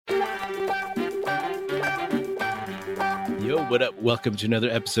what up? Welcome to another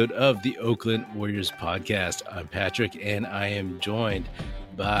episode of the Oakland Warriors podcast. I'm Patrick, and I am joined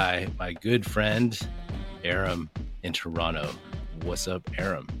by my good friend, Aram, in Toronto. What's up,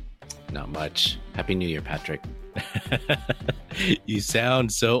 Aram? Not much. Happy New Year, Patrick. You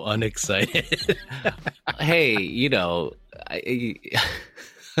sound so unexcited. Hey, I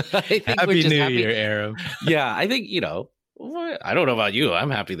think Happy New Year, Aram. Yeah, I think, I don't know about you. I'm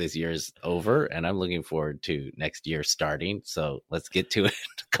happy this year is over, and I'm looking forward to next year starting. So let's get to it.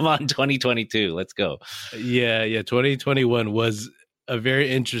 Come on, 2022. Let's go. Yeah. 2021 was a very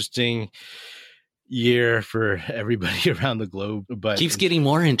interesting year for everybody around the globe, but keeps getting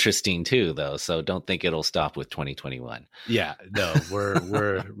more interesting too, though. So don't think it'll stop with 2021. Yeah, no,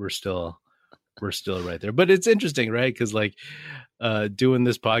 we're still right there. But it's interesting, right? Because doing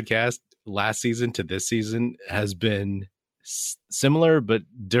this podcast last season to this season has been similar but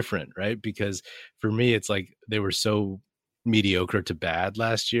different, right? Because for me, it's like they were so mediocre to bad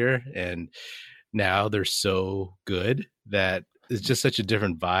last year, and now they're so good that it's just such a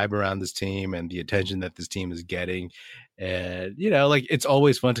different vibe around this team and the attention that this team is getting. And it's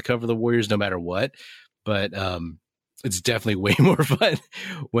always fun to cover the Warriors no matter what, but it's definitely way more fun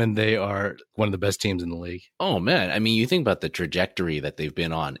when they are one of the best teams in the league. Oh man. I mean, you think about the trajectory that they've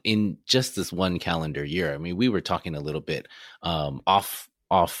been on in just this one calendar year. I mean, we were talking a little bit off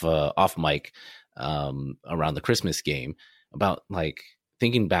mic around the Christmas game about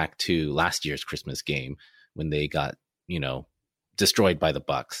thinking back to last year's Christmas game when they got, destroyed by the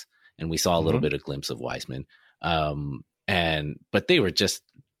Bucks, and we saw a little bit of glimpse of Wiseman. But they were just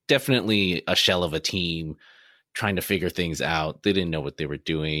definitely a shell of a team trying to figure things out. They didn't know what they were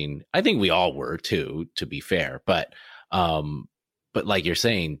doing. I think we all were too, to be fair. But like you're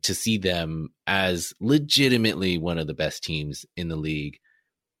saying, to see them as legitimately one of the best teams in the league,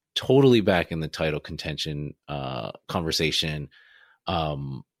 totally back in the title contention conversation,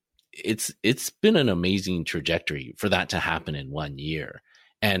 it's been an amazing trajectory for that to happen in 1 year.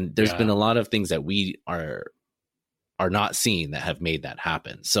 And there's been a lot of things that we are not seeing that have made that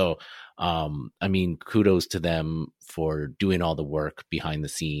happen. So, I mean, kudos to them for doing all the work behind the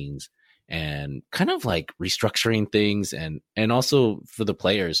scenes and kind of restructuring things, and also for the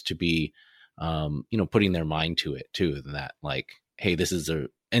players to be, putting their mind to it too. That hey,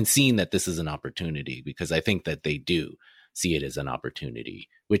 and seeing that this is an opportunity, because I think that they do see it as an opportunity,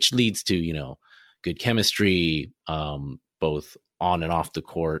 which leads to, good chemistry, both on and off the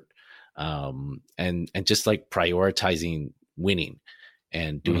court, and just prioritizing winning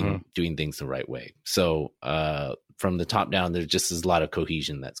and doing things the right way. So from the top down, there's just a lot of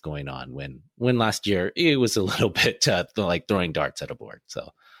cohesion that's going on. When last year it was a little bit like throwing darts at a board.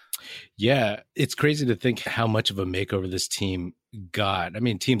 So yeah, it's crazy to think how much of a makeover this team got. I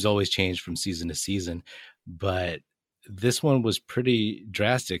mean, teams always change from season to season, but this one was pretty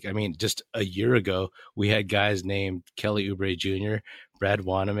drastic. I mean, just a year ago, we had guys named Kelly Oubre Jr., Brad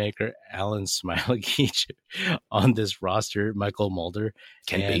Wanamaker, Alan Smiley on this roster, Michael Mulder,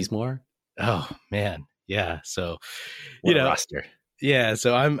 Ken Bazemore. Oh man. Yeah. So, what a roster. Yeah.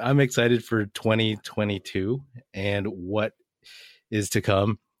 So I'm excited for 2022 and what is to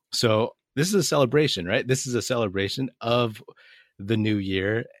come. So this is a celebration, right? This is a celebration of the new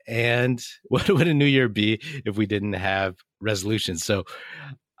year. And what would a new year be if we didn't have resolutions? So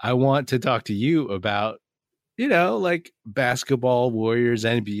I want to talk to you about, basketball, Warriors,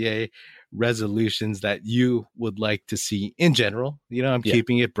 NBA resolutions that you would like to see in general. I'm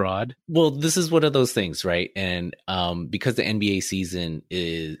keeping it broad. Well, this is one of those things, right? And because the NBA season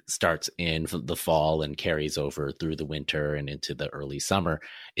starts in the fall and carries over through the winter and into the early summer,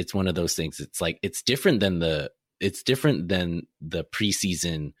 it's one of those things. It's it's different than the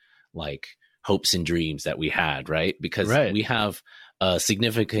preseason hopes and dreams that we had, right? Because we have a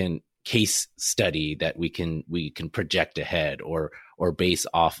significant case study that we can project ahead or base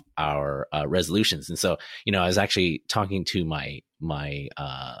off our resolutions. And so, I was actually talking to my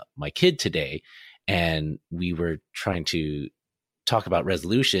kid today, and we were trying to talk about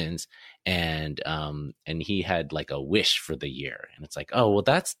resolutions, and he had a wish for the year, and it's oh, well,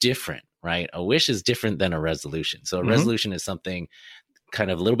 that's different, right? A wish is different than a resolution. So a resolution is something kind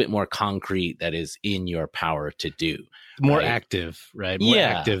of a little bit more concrete that is in your power to do. More active, right? More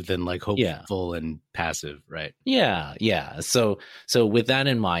active than hopeful and passive, right? Yeah. So with that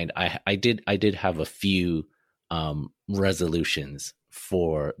in mind, I did have a few resolutions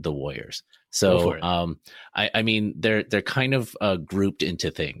for the Warriors. So I mean they're kind of grouped into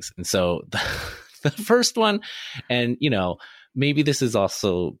things. And so the first one, and maybe this is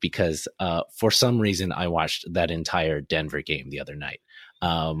also because for some reason I watched that entire Denver game the other night.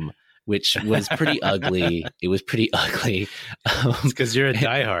 which was pretty ugly. It was pretty ugly. Because you're a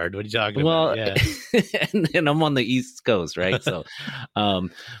diehard. What are you talking about? Yeah. and I'm on the East Coast, right? So,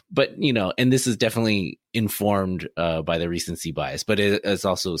 but and this is definitely informed by the recency bias, but it's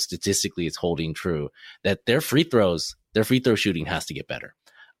also statistically it's holding true that their free throw shooting has to get better.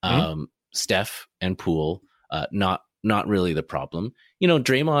 Mm-hmm. Steph and Poole, not really the problem.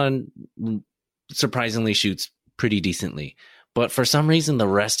 Draymond surprisingly shoots pretty decently, but for some reason the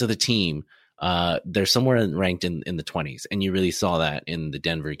rest of the team, they're somewhere ranked in the 20s, and you really saw that in the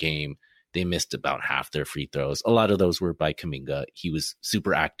Denver game. They missed about half their free throws. A lot of those were by Kuminga. He was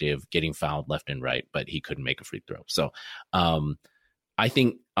super active, getting fouled left and right, but he couldn't make a free throw. So I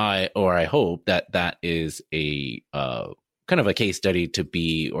think I hope that is a kind of a case study to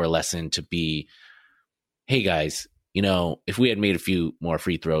be, or a lesson to be, hey guys, if we had made a few more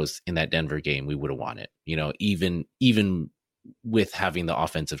free throws in that Denver game, we would have won it. Even with having the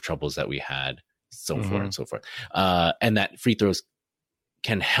offensive troubles that we had, so forth and so forth. And that free throws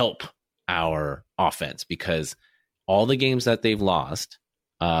can help our offense, because all the games that they've lost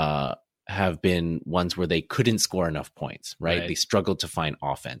have been ones where they couldn't score enough points, right? They struggled to find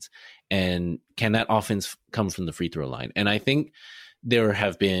offense. And can that offense come from the free throw line? And I think there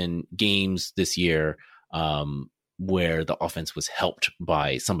have been games this year where the offense was helped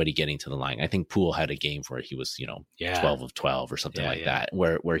by somebody getting to the line. I think Poole had a game where he was, 12 of 12 or something that,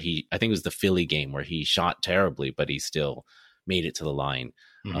 where he, I think it was the Philly game where he shot terribly, but he still made it to the line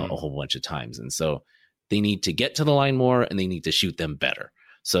a whole bunch of times. And so they need to get to the line more, and they need to shoot them better.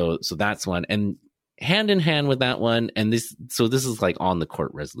 So that's one. And hand in hand with that one, and this is like on the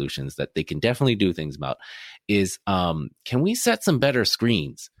court resolutions that they can definitely do things about, is can we set some better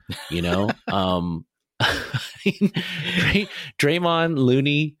screens? Draymond,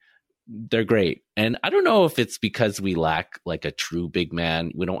 Looney, they're great. And I don't know if it's because we lack like a true big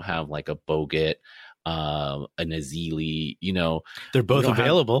man. We don't have like a Bogut, a Nazili, They're both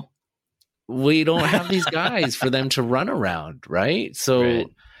available. We don't have these guys for them to run around, right? So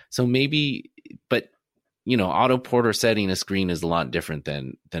maybe, but Otto Porter setting a screen is a lot different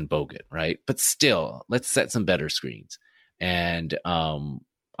than Bogut, right? But still, let's set some better screens. And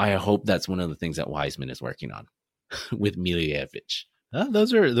I hope that's one of the things that Wiseman is working on with Miljevic. Oh,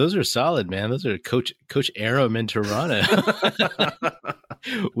 those are solid, man. Those are Coach Aram in Toronto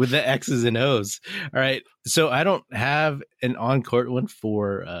with the X's and O's. All right. So I don't have an on-court one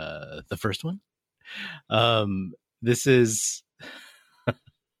for the first one. This is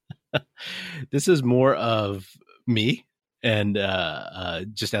more of me, and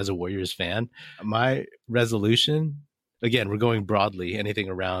just as a Warriors fan. My resolution, again, we're going broadly, anything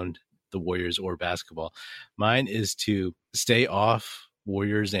around the Warriors or basketball. Mine is to stay off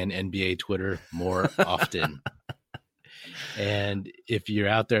Warriors and NBA Twitter more often. And if you're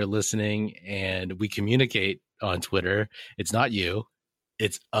out there listening and we communicate on Twitter, it's not you,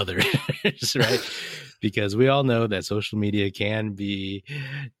 it's others, right? Because we all know that social media can be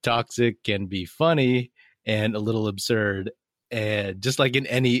toxic, can be funny, and a little absurd. And just like in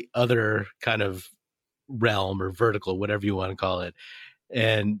any other kind of realm or vertical, whatever you want to call it.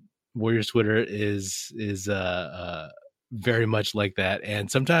 And Warriors Twitter is very much like that.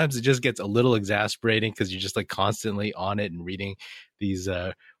 And sometimes it just gets a little exasperating because you're just like constantly on it and reading these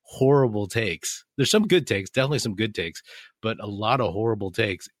horrible takes. There's some good takes, definitely some good takes, but a lot of horrible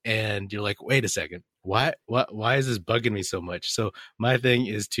takes. And you're like, wait a second, why is this bugging me so much? So my thing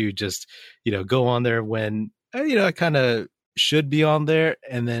is to just, go on there when, I kind of should be on there,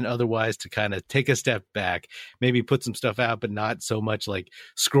 and then otherwise to kind of take a step back, maybe put some stuff out, but not so much like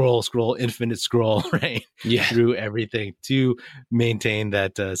scroll, infinite scroll, right? Yeah. Through everything to maintain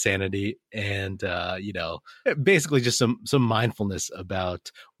that sanity and, basically just some mindfulness about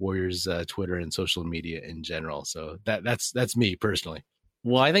Warriors Twitter and social media in general. So that's me personally.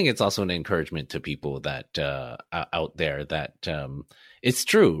 Well, I think it's also an encouragement to people that out there that it's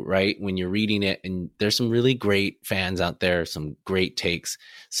true, right? When you're reading it, and there's some really great fans out there, some great takes.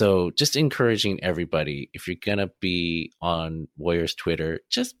 So just encouraging everybody, if you're going to be on Warriors Twitter,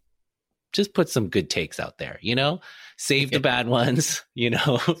 just put some good takes out there, save the bad ones,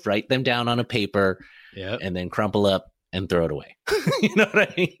 write them down on a paper, and then crumple up and throw it away. You know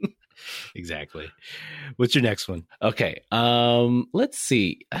what I mean? Exactly. What's your next one? Okay. Let's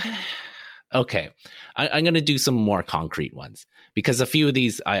see. Okay. I'm going to do some more concrete ones, because a few of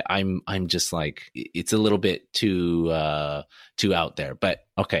these I'm just like, it's a little bit too out there, but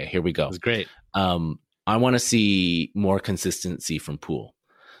okay, here we go. That's great. I want to see more consistency from Poole.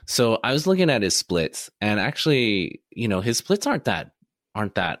 So I was looking at his splits, and actually, his splits aren't that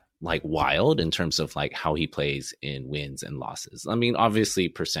like wild in terms of like how he plays in wins and losses. I mean, obviously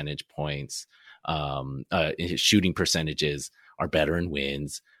percentage points, his shooting percentages are better in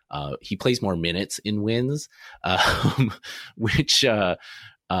wins. He plays more minutes in wins, which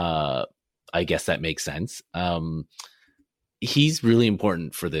I guess that makes sense. He's really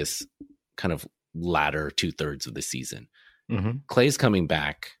important for this kind of latter 2/3 of the season. Mm-hmm. Clay's coming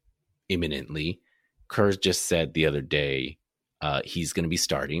back imminently. Kerr just said the other day he's going to be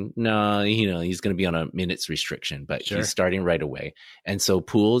starting. No, he's going to be on a minutes restriction, but he's starting right away. And so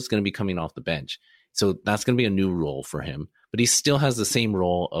Poole is going to be coming off the bench. So that's going to be a new role for him. But he still has the same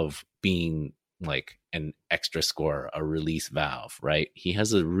role of being like an extra scorer, a release valve, right? He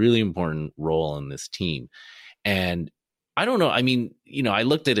has a really important role on this team. And I don't know. I mean, I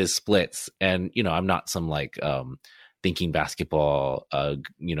looked at his splits and, I'm not some like thinking basketball,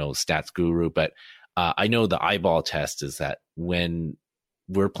 stats guru, but I know the eyeball test is that when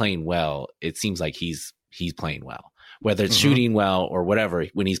we're playing well, it seems like he's playing well, whether it's shooting well or whatever.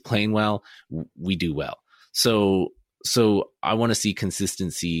 When he's playing well, we do well. So I want to see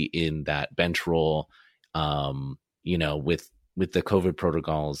consistency in that bench role. With the COVID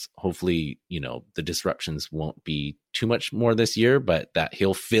protocols, hopefully, the disruptions won't be too much more this year, but that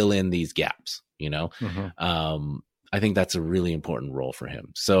he'll fill in these gaps, I think that's a really important role for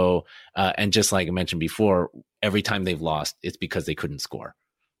him. So, and just like I mentioned before, every time they've lost, it's because they couldn't score.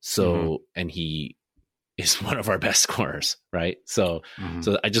 So, and he is one of our best scorers, right? So,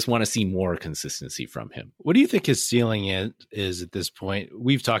 so I just want to see more consistency from him. What do you think his ceiling is at this point?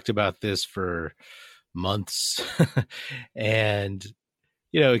 We've talked about this for months and,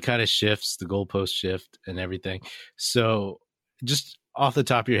 it kind of shifts, the goalpost shift and everything. So just off the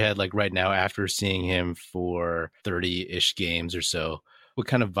top of your head, like right now, after seeing him for 30-ish games or so, what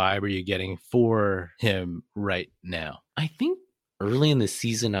kind of vibe are you getting for him right now? I think early in the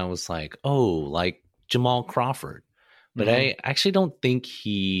season, I was like, like Jamal Crawford. But I actually don't think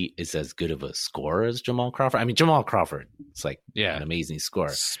he is as good of a scorer as Jamal Crawford. I mean, Jamal Crawford is like an amazing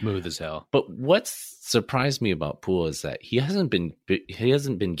scorer. Smooth as hell. But what's surprised me about Poole is that he hasn't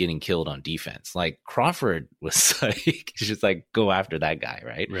been getting killed on defense. Like Crawford was like, just like go after that guy,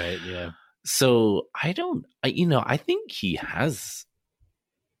 right? Right, yeah. So I think he has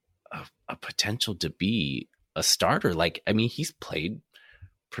a potential to be a starter. Like, I mean, he's played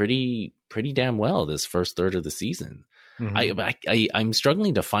pretty damn well this first third of the season. I'm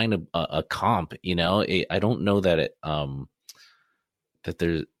struggling to find a comp. I don't know that that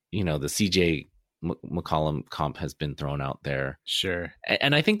there's the CJ McCollum comp has been thrown out there. Sure,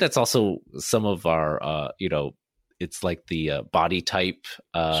 and I think that's also some of our it's like the body type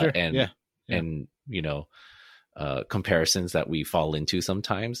and comparisons that we fall into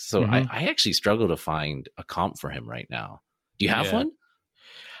sometimes. So I actually struggle to find a comp for him right now. Do you have one?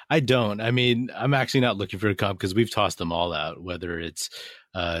 I don't. I mean, I'm actually not looking for a comp because we've tossed them all out, whether it's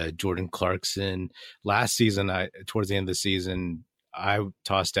Jordan Clarkson. Last season, towards the end of the season, I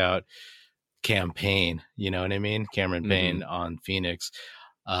tossed out Cameron Payne, Cameron Payne on Phoenix.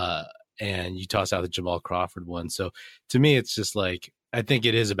 And you tossed out the Jamal Crawford one. So to me, it's just like, I think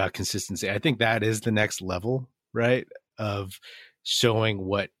it is about consistency. I think that is the next level, right, of showing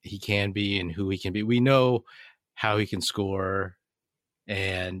what he can be and who he can be. We know how he can score.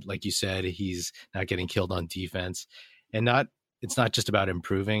 And like you said, he's not getting killed on defense, and it's not just about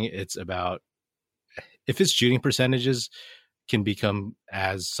improving. It's about if his shooting percentages can become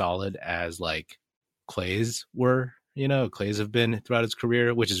as solid as like Clay's were, Clay's have been throughout his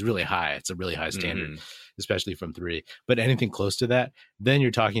career, which is really high. It's a really high standard, especially from three, but anything close to that, then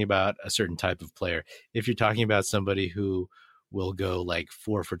you're talking about a certain type of player. If you're talking about somebody who will go like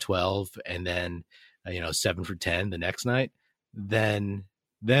 4 for 12 and then, 7 for 10 the next night, then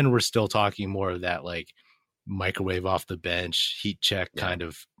we're still talking more of that like microwave off the bench, heat check kind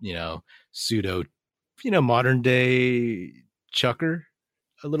of, pseudo, modern day chucker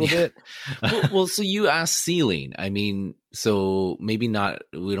a little bit. well, so you asked ceiling. I mean, so maybe not,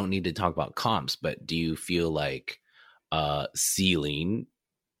 we don't need to talk about comps, but do you feel like ceiling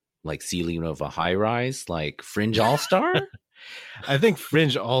of a high rise, like fringe all-star? I think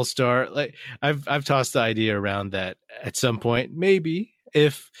fringe all-star, like I've tossed the idea around that at some point, maybe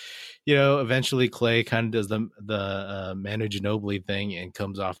if, eventually Clay kind of does the Manu Ginobili thing and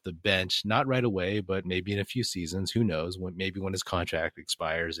comes off the bench, not right away, but maybe in a few seasons, who knows, maybe when his contract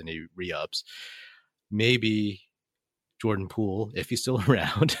expires and he re-ups, maybe Jordan Poole, if he's still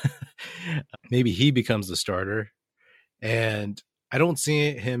around, maybe he becomes the starter. And I don't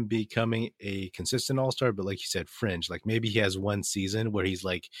see him becoming a consistent all-star, but like you said, fringe. Like maybe he has one season where he's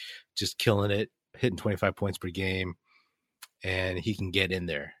like just killing it, hitting 25 points per game, and he can get in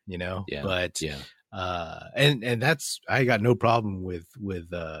there, Yeah. but Yeah. and that's, I got no problem with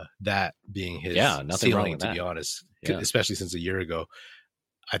that being his nothing wrong ceiling, with to that. be honest, Yeah. especially since a year ago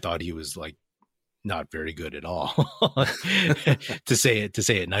I thought he was like not very good at all, to say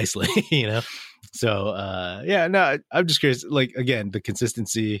it nicely, so no, I'm just curious, like, again, the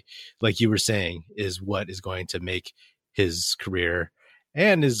consistency, like you were saying, is what is going to make his career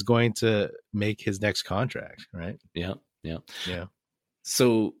and is going to make his next contract, right? Yeah. Yeah. Yeah.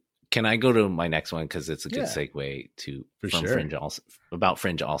 So can I go to my next one, because it's a good Yeah, segue for from sure.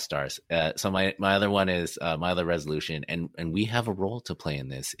 Fringe All Stars. So my other one is my other resolution, and we have a role to play in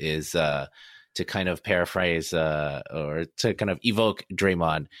this, is to kind of paraphrase or to kind of evoke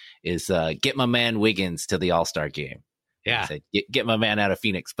Draymond, is get my man Wiggins to the All-Star game. Yeah. I said, get my man out of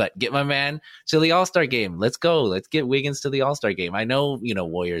Phoenix, but get my man to the All-Star game. Let's go. Let's get Wiggins to the All-Star game. I know,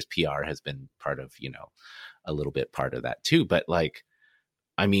 Warriors PR has been part of, a little bit part of that too. But like,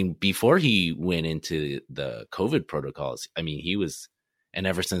 I mean, before he went into the COVID protocols, I mean, he was, and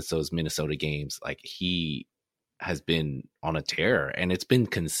ever since those Minnesota games, like, he has been on a tear, and it's been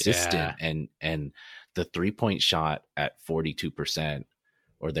consistent. Yeah. And the 3-point shot at 42%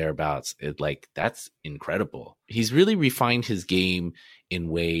 or thereabouts, that's incredible. He's really refined his game in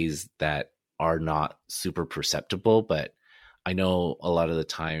ways that are not super perceptible, but I know a lot of the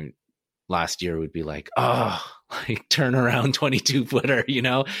time last year would be like, like turn around 22-footer,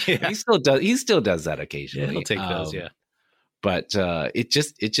 Yeah. He still does that occasionally. Yeah, he'll take those, yeah. But it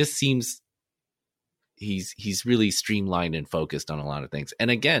just seems he's really streamlined and focused on a lot of things. And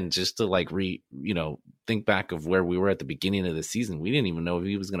again, just to think back of where we were at the beginning of the season, we didn't even know if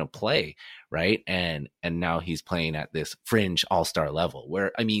he was going to play, right? And now he's playing at this fringe all-star level,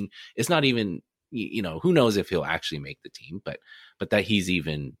 where, I mean, it's not even, who knows if he'll actually make the team, but that he's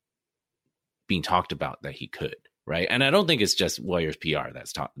even being talked about that he could, right? And I don't think it's just Warriors PR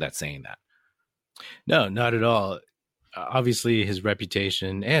that's saying that. No, not at all. Obviously, his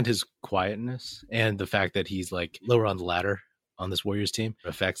reputation and his quietness and the fact that he's like lower on the ladder on this Warriors team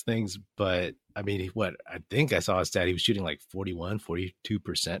affects things. But I mean, I think I saw a stat. He was shooting like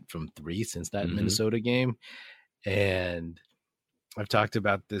 42% from three since that Minnesota game. And I've talked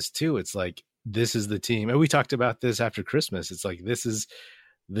about this too. It's like, this is the team. And we talked about this after Christmas. It's like, this is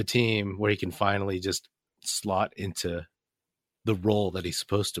the team where he can finally just slot into the role that he's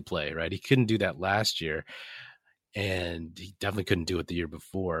supposed to play, right? He couldn't do that last year. And he definitely couldn't do it the year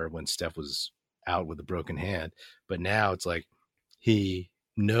before when Steph was out with a broken hand. But now it's like he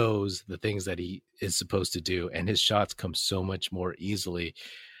knows the things that he is supposed to do, and his shots come so much more easily,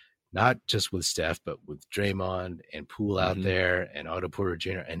 not just with Steph, but with Draymond and Poole out there and Otto Porter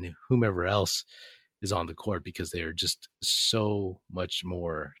Jr. and whomever else is on the court, because they are just so much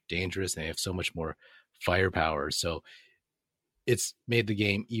more dangerous and they have so much more firepower. So it's made the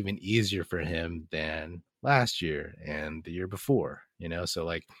game even easier for him than last year and the year before, so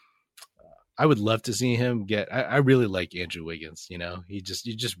like, I would love to see him I really like Andrew Wiggins, you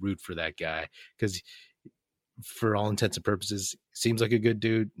just root for that guy, because for all intents and purposes, seems like a good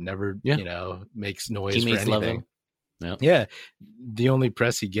dude, never, makes noise. Teammates for anything. Love him. Yeah. The only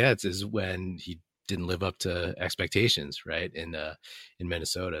press he gets is when he didn't live up to expectations, right? In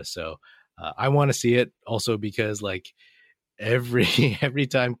Minnesota. So I want to see it also because like, every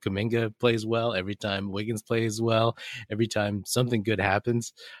time Kuminga plays well, every time Wiggins plays well, every time something good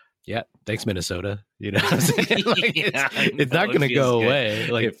happens, thanks Minnesota. What I'm saying? Like, it's not going to go away.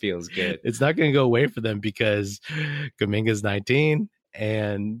 Like, it feels good. It's not going to go away for them because Kuminga's 19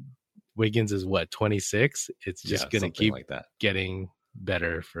 and Wiggins is 26. It's just going to keep like that getting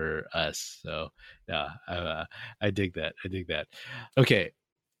better for us. So yeah, I dig that. Okay,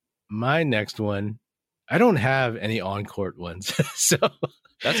 my next one. I don't have any on-court ones, so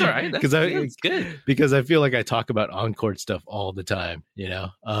that's all right. That's good because I feel like I talk about on-court stuff all the time,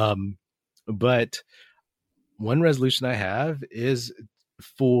 But one resolution I have is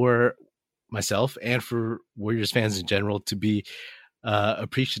for myself and for Warriors fans in general to be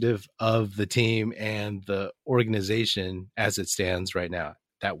appreciative of the team and the organization as it stands right now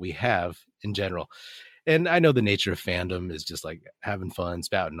that we have in general. And I know the nature of fandom is just like having fun,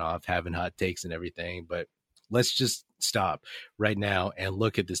 spouting off, having hot takes and everything. But let's just stop right now and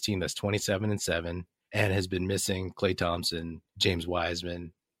look at this team that's 27-7 and has been missing Klay Thompson, James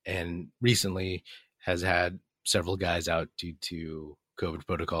Wiseman, and recently has had several guys out due to COVID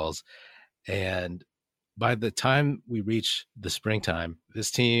protocols. And by the time we reach the springtime, this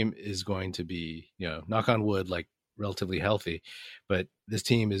team is going to be, knock on wood, like relatively healthy. But this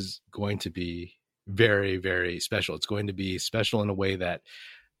team is going to be very, very special. It's going to be special in a way that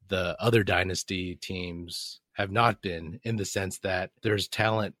the other dynasty teams have not been, in the sense that there's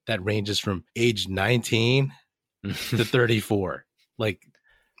talent that ranges from age 19 to 34, like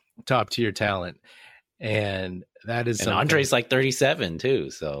top tier talent. And that is and something. Andre's like 37 too.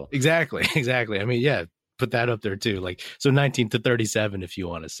 So exactly. I mean, yeah, put that up there too. Like, so 19 to 37, if you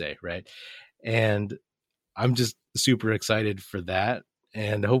want to say, right? And I'm just super excited for that.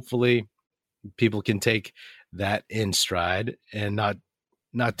 And hopefully people can take that in stride and not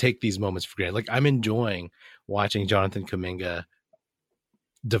take these moments for granted. Like, I'm enjoying watching Jonathan Kuminga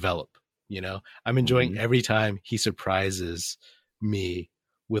develop, I'm enjoying every time he surprises me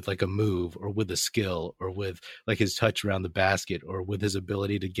with like a move or with a skill or with like his touch around the basket or with his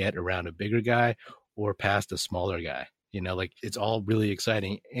ability to get around a bigger guy or past a smaller guy. Like, it's all really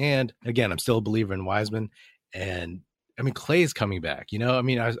exciting. And again, I'm still a believer in Wiseman. And I mean, Clay's coming back, I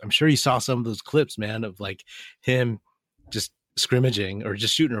mean, I'm sure you saw some of those clips, man, of like him just scrimmaging or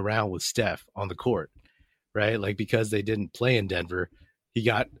just shooting around with Steph on the court, right? Like, because they didn't play in Denver, he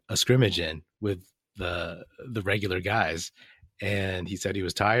got a scrimmage in with the regular guys, and he said he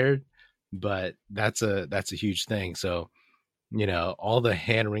was tired, but that's a huge thing. So, all the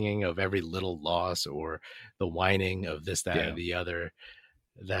hand wringing of every little loss or the whining of this, that, or the other,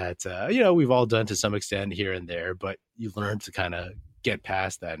 that, we've all done to some extent here and there, but you learn to kind of get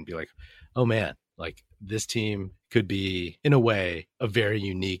past that and be like, oh man, like this team could be, in a way, a very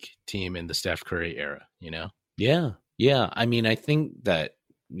unique team in the Steph Curry era, Yeah. Yeah. I mean, I think that,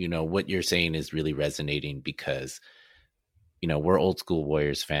 what you're saying is really resonating because, we're old school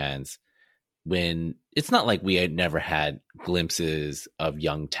Warriors fans. When it's not like we had never had glimpses of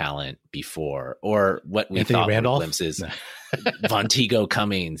young talent before, or what we Anthony thought Randolph? were glimpses, Vontigo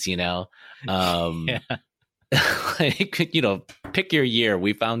Cummings, like, pick your year.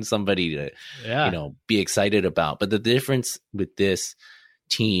 We found somebody to, be excited about. But the difference with this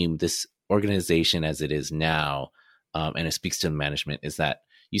team, this organization as it is now, and it speaks to the management, is that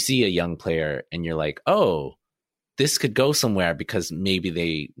you see a young player and you're like, oh, this could go somewhere because maybe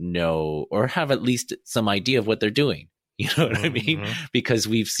they know or have at least some idea of what they're doing. You know what I mean? Because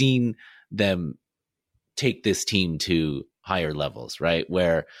we've seen them take this team to higher levels, right?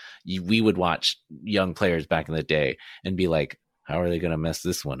 Where we would watch young players back in the day and be like, how are they going to mess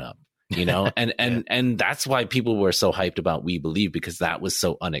this one up? And that's why people were so hyped about We Believe, because that was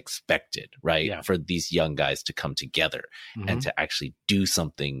so unexpected, right? Yeah. For these young guys to come together and to actually do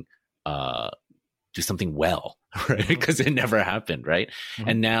something well, right? Because it never happened, right?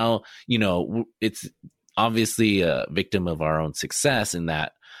 And now, it's obviously a victim of our own success in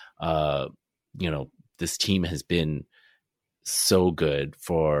that, this team has been so good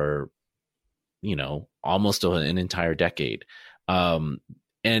for, almost an entire decade. And,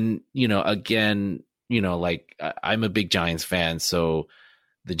 again, like I'm a big Giants fan, so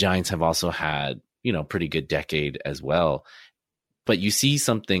the Giants have also had, pretty good decade as well. But you see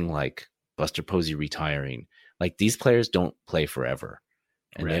something like Buster Posey retiring, like these players don't play forever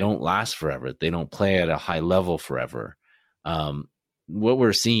and they don't last forever. They don't play at a high level forever. What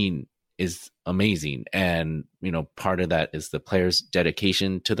we're seeing is amazing. And, part of that is the players'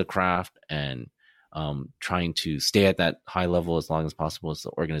 dedication to the craft and trying to stay at that high level as long as possible. It's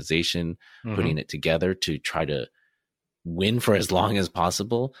the organization putting it together to try to win for as long as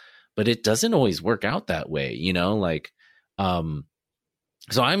possible. But it doesn't always work out that way,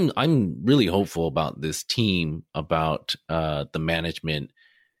 so I'm really hopeful about this team, about the management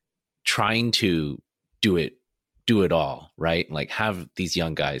trying to do it all, right? Like have these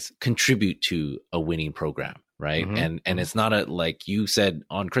young guys contribute to a winning program, right? And it's not like you said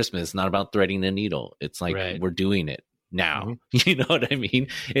on Christmas, it's not about threading a needle. It's like we're doing it now. You know what I mean?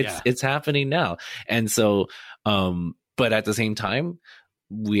 It's happening now. And so but at the same time,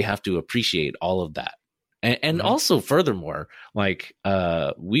 we have to appreciate all of that. And also, furthermore, like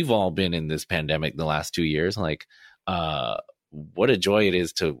we've all been in this pandemic the last 2 years. Like, what a joy it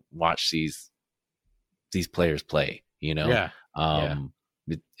is to watch these players play. It's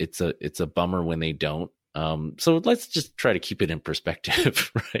a bummer when they don't. So let's just try to keep it in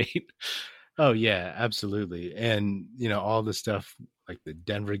perspective, right? Oh yeah, absolutely. And all the stuff like the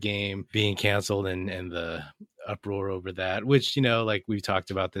Denver game being canceled and the uproar over that, which like we talked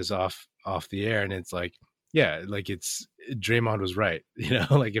about this off the air, and it's like. Yeah, like it's Draymond was right.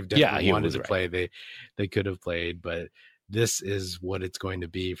 Like if Denver wanted to play, they could have played. But this is what it's going to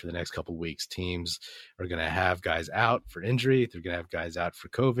be for the next couple of weeks. Teams are going to have guys out for injury. They're going to have guys out for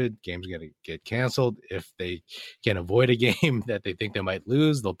COVID. Games are going to get canceled. If they can avoid a game that they think they might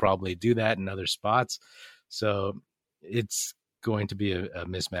lose, they'll probably do that in other spots. So it's going to be a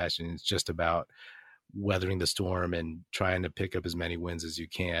mismatch, and it's just about weathering the storm and trying to pick up as many wins as you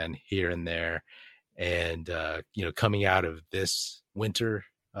can here and there. and coming out of this winter,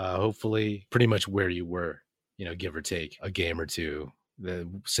 hopefully pretty much where you were, give or take a game or two, the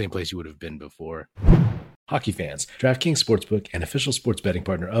same place you would have been before. Hockey fans, DraftKings Sportsbook, an official sports betting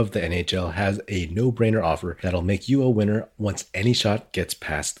partner of the NHL, has a no-brainer offer that'll make you a winner once any shot gets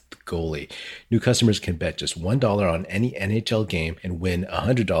past the goalie. New customers can bet just $1 on any NHL game and win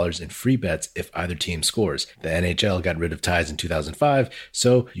 $100 in free bets if either team scores. The NHL got rid of ties in 2005,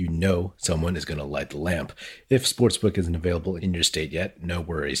 so someone is going to light the lamp. If Sportsbook isn't available in your state yet, no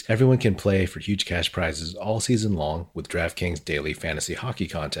worries. Everyone can play for huge cash prizes all season long with DraftKings daily fantasy hockey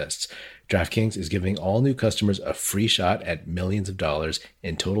contests. DraftKings is giving all new customers a free shot at millions of dollars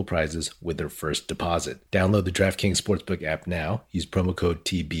in total prizes with their first deposit. Download the DraftKings Sportsbook app now, use promo code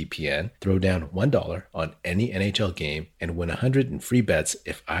TBPN, throw down $1 on any NHL game, and win $100 in free bets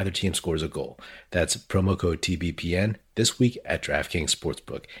if either team scores a goal. That's promo code TBPN this week at DraftKings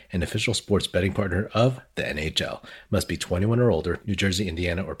Sportsbook, an official sports betting partner of the NHL. Must be 21 or older, New Jersey,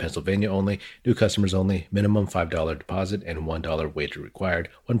 Indiana, or Pennsylvania only. New customers only. Minimum $5 deposit and $1 wager required.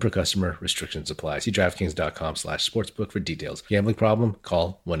 One per customer. Restrictions apply. See DraftKings.com/sportsbook for details. Gambling problem?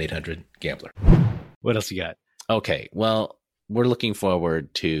 Call 1-800-GAMBLER. What else you got? Okay, well, we're looking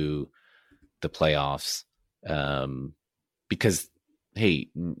forward to the playoffs because, hey,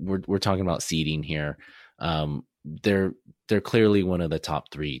 we're talking about seeding here. They're clearly one of the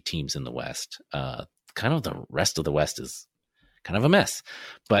top 3 teams in the West. Kind of the rest of the West is kind of a mess,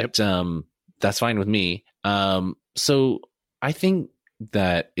 but that's fine with me. So I think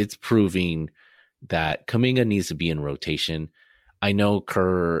that it's proving that Kuminga needs to be in rotation. I know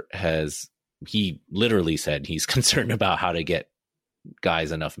Kerr he literally said he's concerned about how to get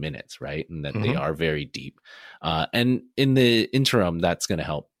guys enough minutes, right? And that they are very deep. And in the interim, that's going to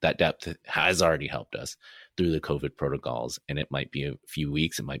help. That depth has already helped us through the COVID protocols. And it might be a few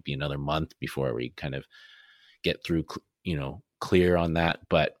weeks, it might be another month before we kind of get through, clear on that.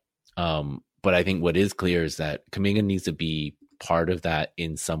 But I think what is clear is that Kuminga needs to be part of that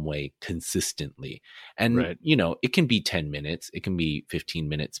in some way consistently. And, right. It can be 10 minutes, it can be 15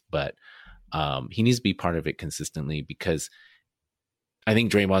 minutes, but he needs to be part of it consistently because I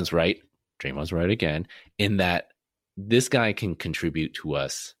think Draymond's right. Draymond's right again, in that this guy can contribute to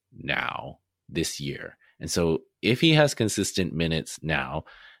us now, this year. And so if he has consistent minutes now,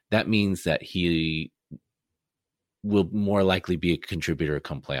 that means that he will more likely be a contributor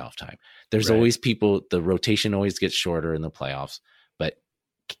come playoff time. There's always people, the rotation always gets shorter in the playoffs, but,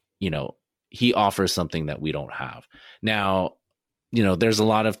 he offers something that we don't have. Now, there's a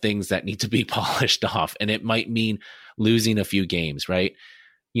lot of things that need to be polished off, and it might mean losing a few games, right?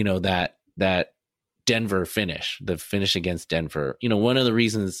 That Denver finish, the finish against Denver, one of the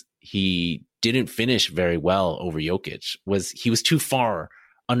reasons he didn't finish very well over Jokic was he was too far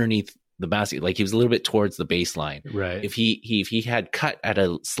underneath the basket. Like he was a little bit towards the baseline. Right. If he had cut at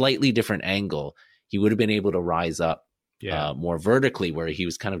a slightly different angle, he would have been able to rise up more vertically, where he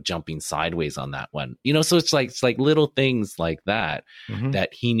was kind of jumping sideways on that one. So it's like little things like that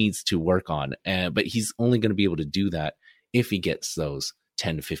that he needs to work on. But he's only going to be able to do that if he gets those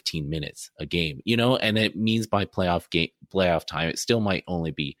 10 to 15 minutes a game, and it means by playoff time, it still might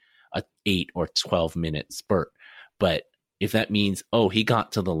only be a 8 or 12 minute spurt. But if that means, he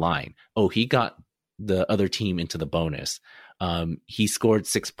got to the line, he got the other team into the bonus, he scored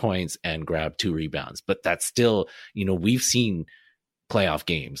 6 points and grabbed 2 rebounds, but that's still, we've seen playoff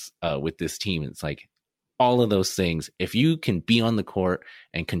games with this team. It's like all of those things. If you can be on the court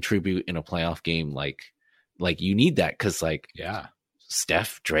and contribute in a playoff game, like you need that. Cause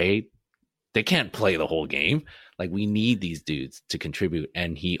Steph, Dre, they can't play the whole game. Like we need these dudes to contribute,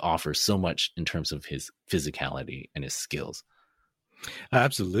 and he offers so much in terms of his physicality and his skills.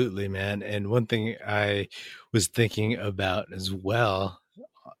 Absolutely, man. And one thing I was thinking about as well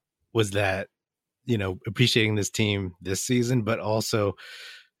was that, appreciating this team this season, but also,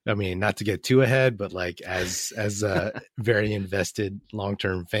 I mean, not to get too ahead, but like as very invested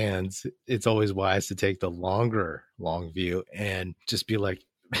long-term fans, it's always wise to take the long view and just be like,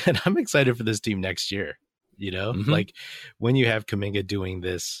 man, I'm excited for this team next year. Like when you have Kuminga doing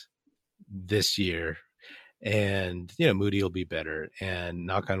this year, and Moody will be better, and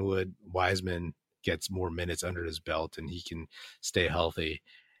knock on wood, Wiseman gets more minutes under his belt and he can stay healthy,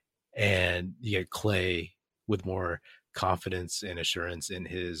 and you get Clay with more confidence and assurance in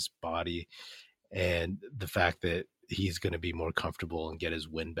his body, and the fact that he's going to be more comfortable and get his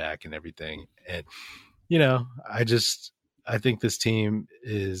win back and everything. And I think this team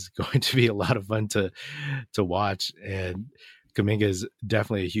is going to be a lot of fun to watch, and Kuminga is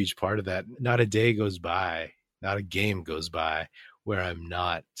definitely a huge part of that. Not a day goes by, not a game goes by where I'm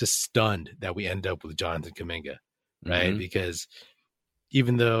not just stunned that we end up with Jonathan Kuminga, right? Mm-hmm. Because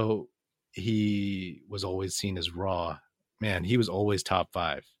even though he was always seen as raw, man, he was always top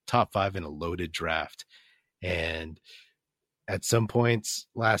five in a loaded draft. And at some points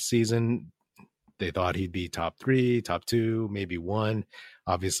last season, they thought he'd be top 3, top 2, maybe 1.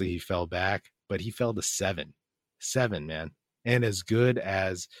 Obviously, he fell back, but he fell to 7. 7, man. And as good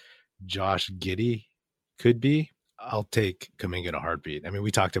as Josh Giddey could be, I'll take Kuminga in a heartbeat. I mean,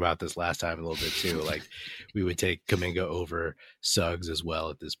 we talked about this last time a little bit too. Like, we would take Kuminga over Suggs as well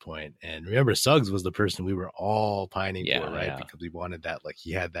at this point. And remember, Suggs was the person we were all pining for, right? Because we wanted that, like,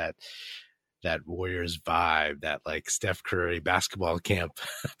 he had that Warriors vibe, that like Steph Curry basketball camp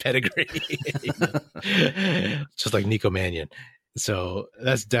pedigree, just like Nico Mannion. So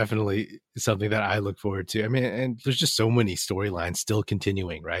that's definitely something that I look forward to. I mean, and there's just so many storylines still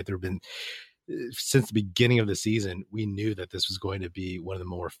continuing, right? There have been, since the beginning of the season, we knew that this was going to be one of the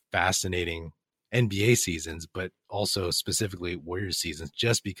more fascinating NBA seasons, but also specifically Warriors seasons,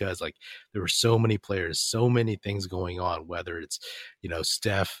 just because like there were so many players, so many things going on, whether it's,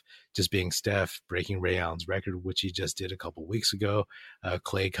 Steph just being Steph, breaking Ray Allen's record, which he just did a couple weeks ago,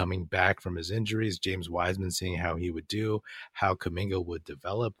 Clay coming back from his injuries, James Wiseman seeing how he would do, how Kuminga would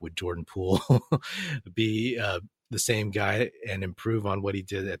develop, would Jordan Poole be the same guy and improve on what he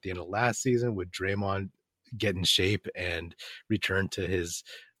did at the end of last season, would Draymond get in shape and return to his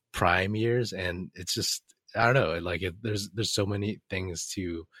prime years. And it's just, I don't know, like there's so many things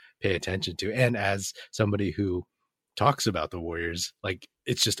to pay attention to. And as somebody who talks about the Warriors, like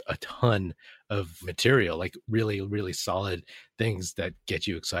it's just a ton of material, like really, really solid things that get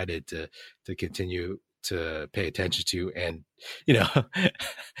you excited to continue to pay attention to. And,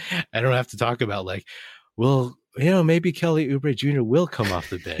 I don't have to talk about like, well, maybe Kelly Oubre Jr. will come off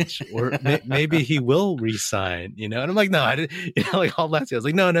the bench, or maybe he will resign, and I'm like, no, I didn't, like all last year, I was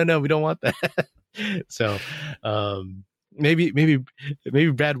like, no, we don't want that. So, maybe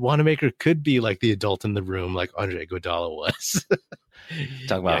Brad Wanamaker could be like the adult in the room, like Andre Iguodala was.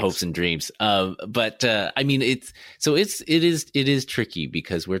 Talk about hopes and dreams. But I mean, it is tricky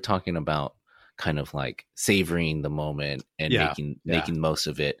because we're talking about kind of like savoring the moment and making most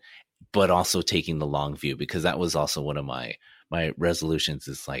of it, but also taking the long view, because that was also one of my resolutions,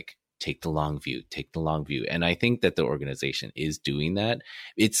 is like, take the long view. And I think that the organization is doing that.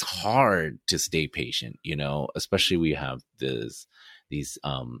 It's hard to stay patient, especially we have these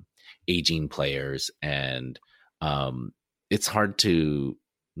aging players, and it's hard to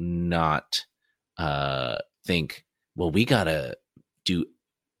not think, well, we gotta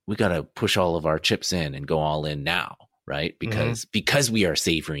push all of our chips in and go all in now, right? Because we are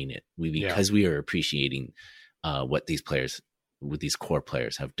savoring it, because we are appreciating what these core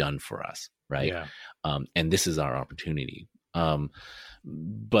players have done for us, right? Yeah. And this is our opportunity.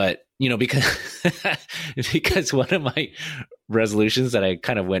 But because one of my resolutions that I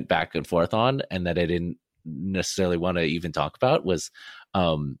kind of went back and forth on, and that I didn't necessarily want to even talk about, was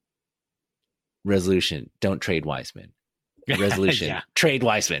resolution: don't trade Wiseman. Resolution: trade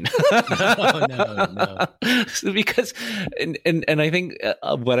Wiseman. No. Because and I think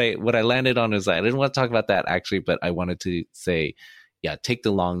what I landed on is, I didn't want to talk about that actually, but I wanted to say, take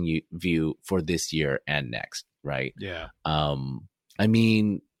the long view for this year and next, right? Yeah. I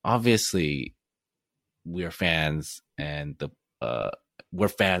mean, obviously we're fans, and we're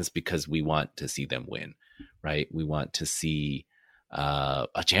fans because we want to see them win, right? We want to see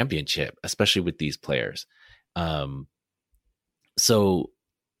a championship, especially with these players. So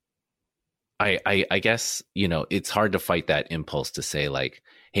I guess, it's hard to fight that impulse to say like,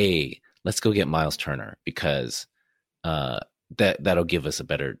 hey, let's go get Miles Turner, because that'll give us a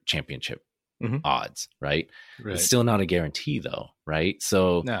better championship odds, right? It's still not a guarantee though, right?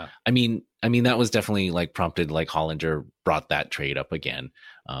 So no. I mean that was definitely like prompted, like Hollinger brought that trade up again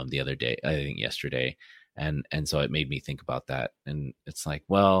the other day, I think yesterday, and so it made me think about that. And it's like,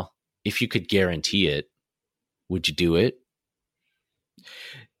 well, if you could guarantee it, would you do it?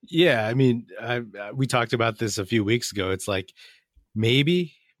 Yeah, I mean, we talked about this a few weeks ago. It's like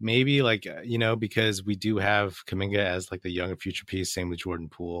maybe like, because we do have Kuminga as like the younger future piece, same with Jordan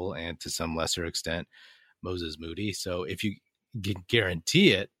Poole, and to some lesser extent Moses Moody. So if you can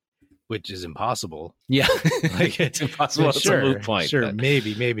guarantee it, which is impossible, like it's impossible. It's a moot point. Sure, but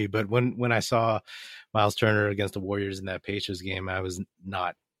maybe. But when I saw Miles Turner against the Warriors in that Pacers game, I was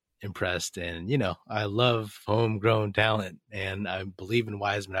not impressed. And I love homegrown talent, and I believe in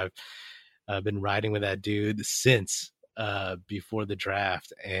Wiseman. I've been riding with that dude since before the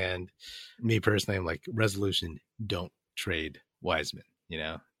draft. And me personally, I'm like, resolution: don't trade Wiseman.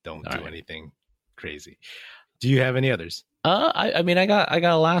 Don't do anything crazy. Do you have any others? I mean, I got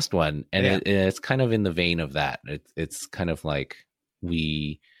a last one, and it's kind of in the vein of that. It's kind of like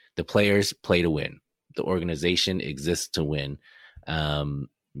the players play to win. The organization exists to win.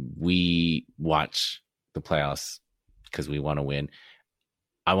 We watch the playoffs because we want to win.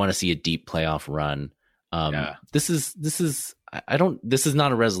 I want to see a deep playoff run. This is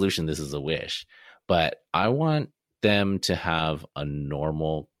not a resolution. This is a wish, but I want them to have a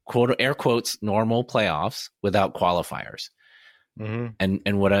normal, quote air quotes, normal playoffs without qualifiers. Mm-hmm.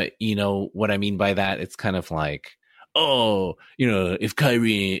 And what I mean by that, it's kind of like, oh, if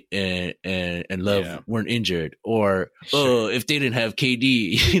Kyrie and Love weren't injured, or if they didn't have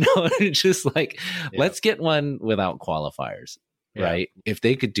KD, it's just like, let's get one without qualifiers, right? If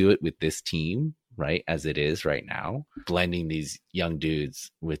they could do it with this team, right, as it is right now, blending these young dudes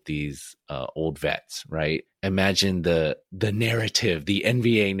with these old vets, right? Imagine the narrative, the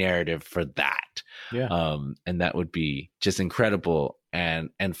NBA narrative for that. And that would be just incredible. And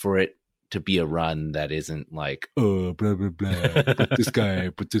for it to be a run that isn't like, oh, blah, blah, blah, put this guy,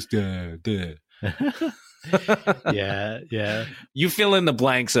 put this guy there. Yeah. You fill in the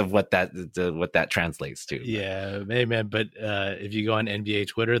blanks of what that translates to. Yeah, hey man, but if you go on NBA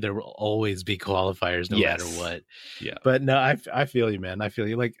Twitter, there will always be qualifiers no matter what. Yeah. But no, I feel you, man. I feel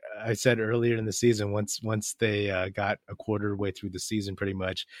you. Like I said earlier in the season, once they got a quarter way through the season, pretty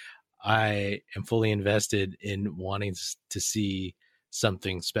much, I am fully invested in wanting to see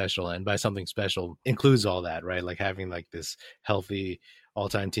something special. And by something special includes all that, right? Like having like this healthy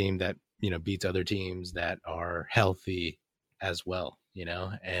all-time team that, beats other teams that are healthy as well,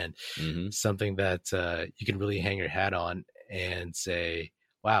 and something that you can really hang your hat on and say,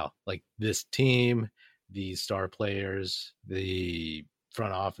 wow, like this team, these star players, the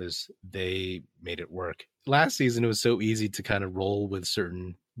front office, they made it work. Last season, it was so easy to kind of roll with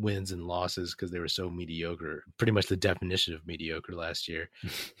certain wins and losses because they were so mediocre, pretty much the definition of mediocre last year.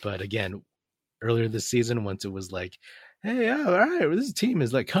 But again, earlier this season, once it was like, hey, all right, well, this team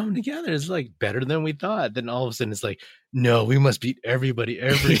is like coming together, it's like better than we thought. Then all of a sudden it's like, no, we must beat everybody.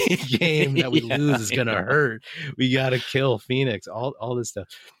 Every game that we lose is going to hurt. We got to kill Phoenix, all this stuff.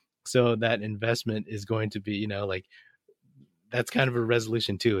 So that investment is going to be, like, that's kind of a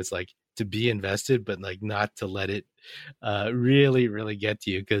resolution too. It's like to be invested, but like not to let it really, really get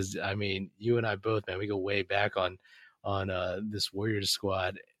to you. Cause I mean, you and I both, man, we go way back on this Warriors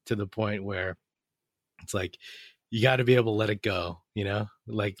squad to the point where it's like, you got to be able to let it go,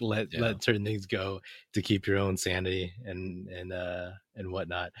 like let certain things go to keep your own sanity and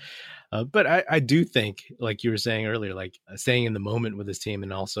whatnot. But I do think, like you were saying earlier, like staying in the moment with this team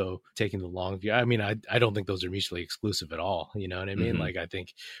and also taking the long view. I mean, I don't think those are mutually exclusive at all. You know what I mean? Like, I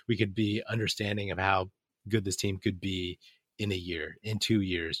think we could be understanding of how good this team could be in a year, in 2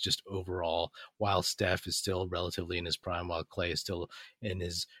 years, just overall, while Steph is still relatively in his prime, while Clay is still in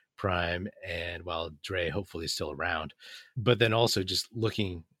his prime, and while Dre hopefully is still around. But then also just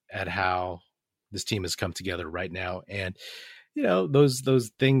looking at how this team has come together right now, and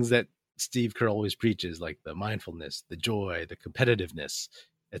those things that Steve Kerr always preaches, like the mindfulness, the joy, the competitiveness,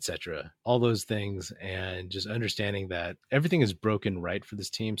 etc., all those things, and just understanding that everything is broken right for this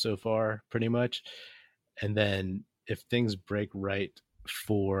team so far, pretty much. And then if things break right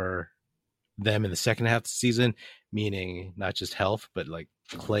for them in the second half of the season, meaning not just health, but like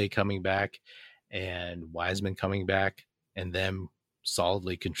Clay coming back and Wiseman coming back and them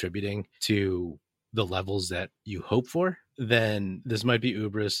solidly contributing to the levels that you hope for, then this might be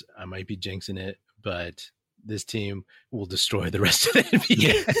Ubris. I might be jinxing it, but this team will destroy the rest of the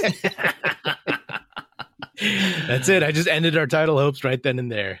NBA. That's it. I just ended our title hopes right then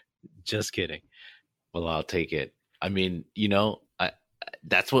and there. Just kidding. Well, I'll take it. I mean,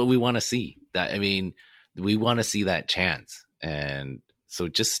 that's what we want to see. We want to see that chance. And so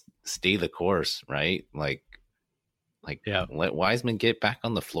just stay the course, right? Like let Wiseman get back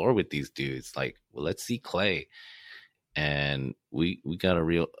on the floor with these dudes. Like, well, let's see Clay. And we got a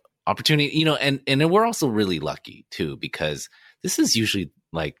real opportunity, and then we're also really lucky too, because this is usually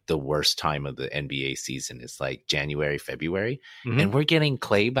like the worst time of the NBA season. It's like January, February, and we're getting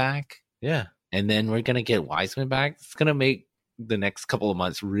Clay back. Yeah. And then we're going to get Wiseman back. It's going to make the next couple of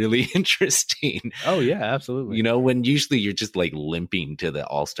months really interesting. Oh yeah, absolutely. When usually you're just like limping to the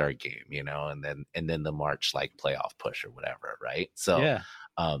All-Star game, and then the March like playoff push or whatever, right? So yeah.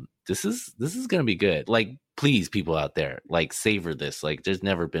 This is going to be good. Like, please, people out there, like, savor this. Like, there's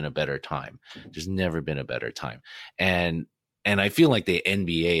never been a better time. And I feel like the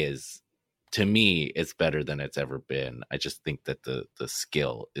NBA is, to me, it's better than it's ever been. I just think that the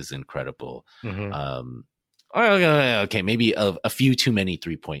skill is incredible. Okay, maybe a few too many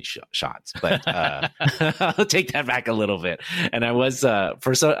 3-point shots, but I'll take that back a little bit. And I was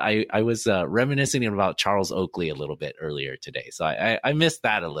I was reminiscing about Charles Oakley a little bit earlier today, so I missed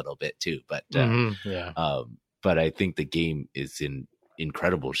that a little bit too. But but I think the game is in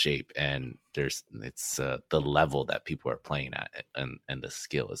incredible shape, and it's the level that people are playing at, and the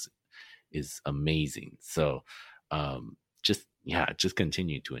skill is amazing. So just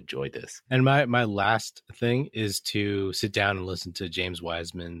continue to enjoy this. And my last thing is to sit down and listen to James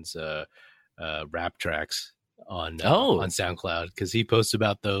Wiseman's rap tracks on SoundCloud, because he posts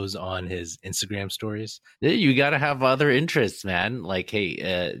about those on his Instagram stories. You got to have other interests, man. Like,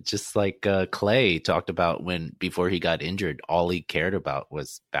 hey, just like Clay talked about before he got injured, all he cared about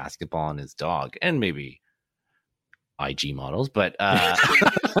was basketball and his dog, and maybe IG models, but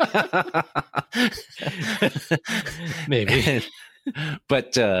maybe.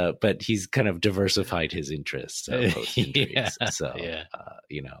 But he's kind of diversified his interests post-injuries.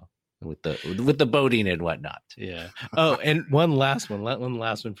 With the boating and whatnot. Yeah. Oh, and one last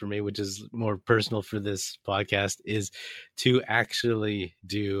one for me, which is more personal for this podcast, is to actually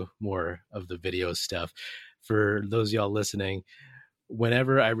do more of the video stuff. For those of y'all listening,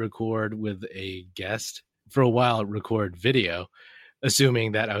 whenever I record with a guest, for a while record video,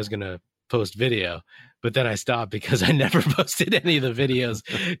 assuming that I was going to post video, but then I stopped because I never posted any of the videos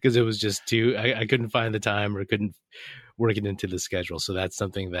because it was just I couldn't find the time or couldn't work it into the schedule. So that's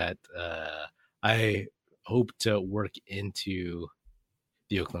something that I hope to work into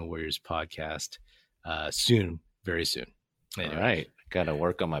the Oakland Warriors podcast soon, very soon. Anyway. All right. Got to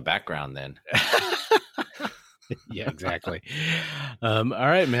work on my background then. Yeah, exactly. All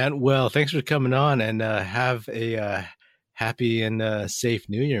right, man. Well, thanks for coming on, and have a happy and safe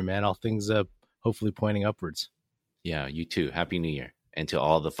New Year, man. All things hopefully pointing upwards. Yeah, you too. Happy New Year. And to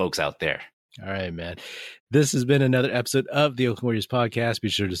all the folks out there. All right, man. This has been another episode of the Oakland Warriors podcast. Be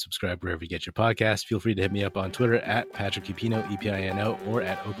sure to subscribe wherever you get your podcast. Feel free to hit me up on Twitter at Patrick Epino, EPINO, or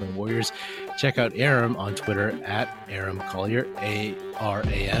at Oakland Warriors. Check out Aram on Twitter at Aram Collier,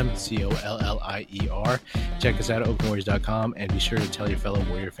 ARAMCOLLIER. Check us out at OaklandWarriors.com, and be sure to tell your fellow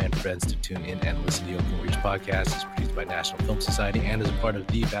Warrior fan friends to tune in and listen to the Oakland Warriors podcast. It's produced by National Film Society and is a part of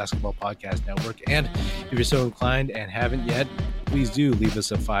the Basketball Podcast Network. And if you're so inclined and haven't yet, please do leave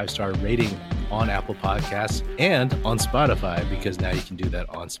us a 5-star rating on Apple Podcasts and on Spotify, because now you can do that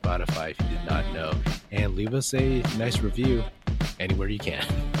on Spotify if you did not know. And leave us a nice review anywhere you can.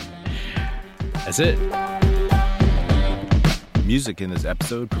 That's it. Music in this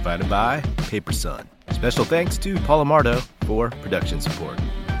episode provided by Paper Sun. Special thanks to Paul Amardo for production support.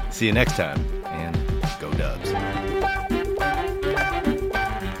 See you next time, and go Dubs.